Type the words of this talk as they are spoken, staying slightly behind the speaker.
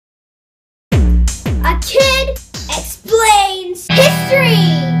A Kid Explains History!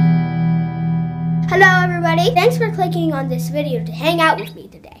 Hello everybody, thanks for clicking on this video to hang out with me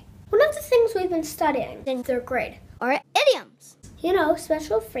today. One of the things we've been studying in 3rd grade are idioms. You know,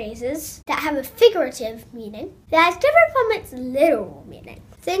 special phrases that have a figurative meaning that is different from its literal meaning.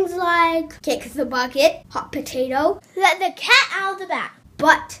 Things like kick the bucket, hot potato, let the cat out of the bag.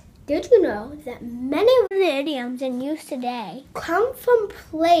 But did you know that many of the idioms in use today come from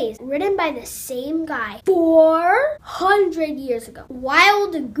plays written by the same guy 400 years ago?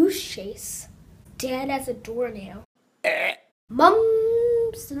 Wild Goose Chase, Dead as a Doornail,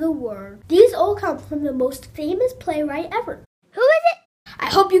 Mum's the Word. These all come from the most famous playwright ever. Who is it? I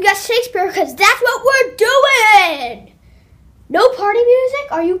hope you guessed Shakespeare, because that's what we're doing! No party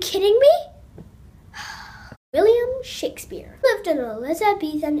music? Are you kidding me? William Shakespeare lived in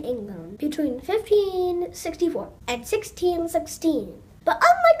Elizabethan England between 1564 and 1616. But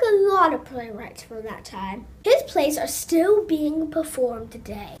unlike a lot of playwrights from that time, his plays are still being performed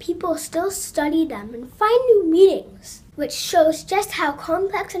today. People still study them and find new meanings, which shows just how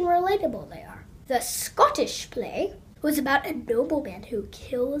complex and relatable they are. The Scottish play was about a nobleman who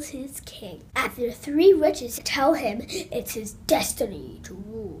kills his king after 3 witches tell him it's his destiny to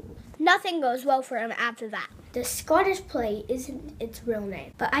rule. Nothing goes well for him after that. The Scottish play isn't its real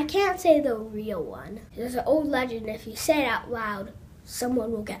name, but I can't say the real one. There's an old legend if you say it out loud,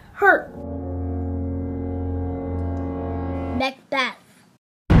 someone will get hurt. Macbeth.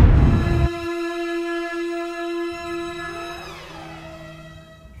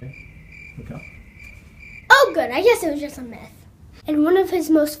 Okay. Oh good, I guess it was just a myth. In one of his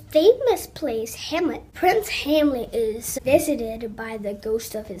most famous plays, Hamlet, Prince Hamlet is visited by the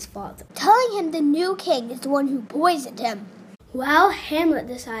ghost of his father, telling him the new king is the one who poisoned him. While Hamlet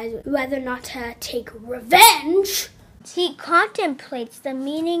decides whether or not to take revenge, he contemplates the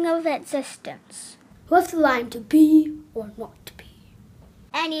meaning of existence, with the line to be or not to be.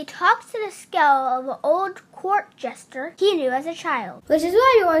 And he talks to the scale of an old court jester he knew as a child, which is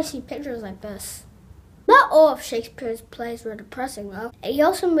why you always see pictures like this. Not all of Shakespeare's plays were depressing, though. He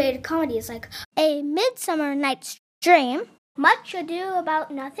also made comedies like A Midsummer Night's Dream, Much Ado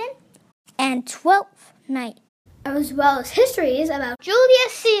About Nothing, and Twelfth Night, as well as histories about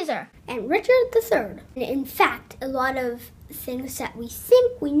Julius Caesar and Richard III. And in fact, a lot of things that we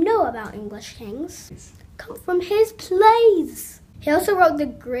think we know about English kings come from his plays. He also wrote the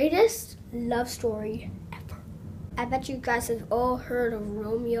greatest love story ever. I bet you guys have all heard of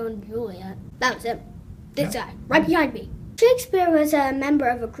Romeo and Juliet. That was it. This guy, right behind me. Shakespeare was a member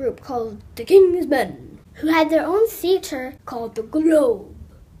of a group called the King's Men, who had their own theater called the Globe.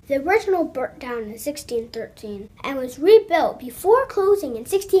 The original burnt down in 1613 and was rebuilt before closing in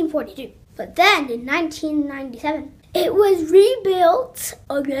 1642. But then in 1997, it was rebuilt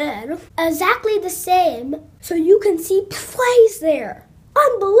again, exactly the same, so you can see plays there.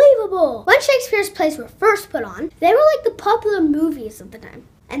 Unbelievable! When Shakespeare's plays were first put on, they were like the popular movies of the time.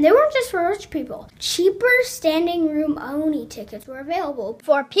 And they weren't just for rich people. Cheaper standing room only tickets were available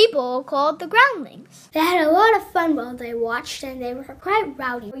for people called the groundlings. They had a lot of fun while they watched, and they were quite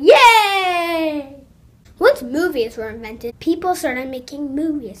rowdy. Yay! Once movies were invented, people started making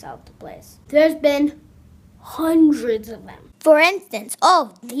movies out of the plays. There's been hundreds of them. For instance,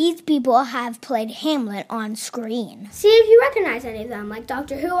 all of these people have played Hamlet on screen. See if you recognize any of them, like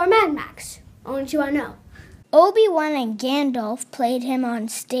Doctor Who or Mad Max. Only 2 I know. Obi-Wan and Gandalf played him on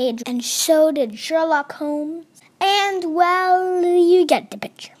stage, and so did Sherlock Holmes. And, well, you get the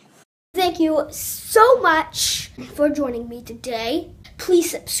picture. Thank you so much for joining me today.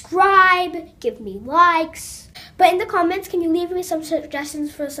 Please subscribe, give me likes. But in the comments, can you leave me some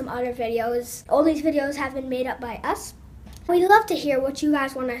suggestions for some other videos? All these videos have been made up by us. We'd love to hear what you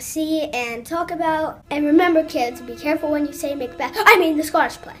guys want to see and talk about. And remember, kids, be careful when you say Macbeth. I mean, the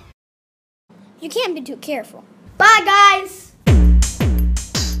Scottish play. You can't be too careful. Bye, guys!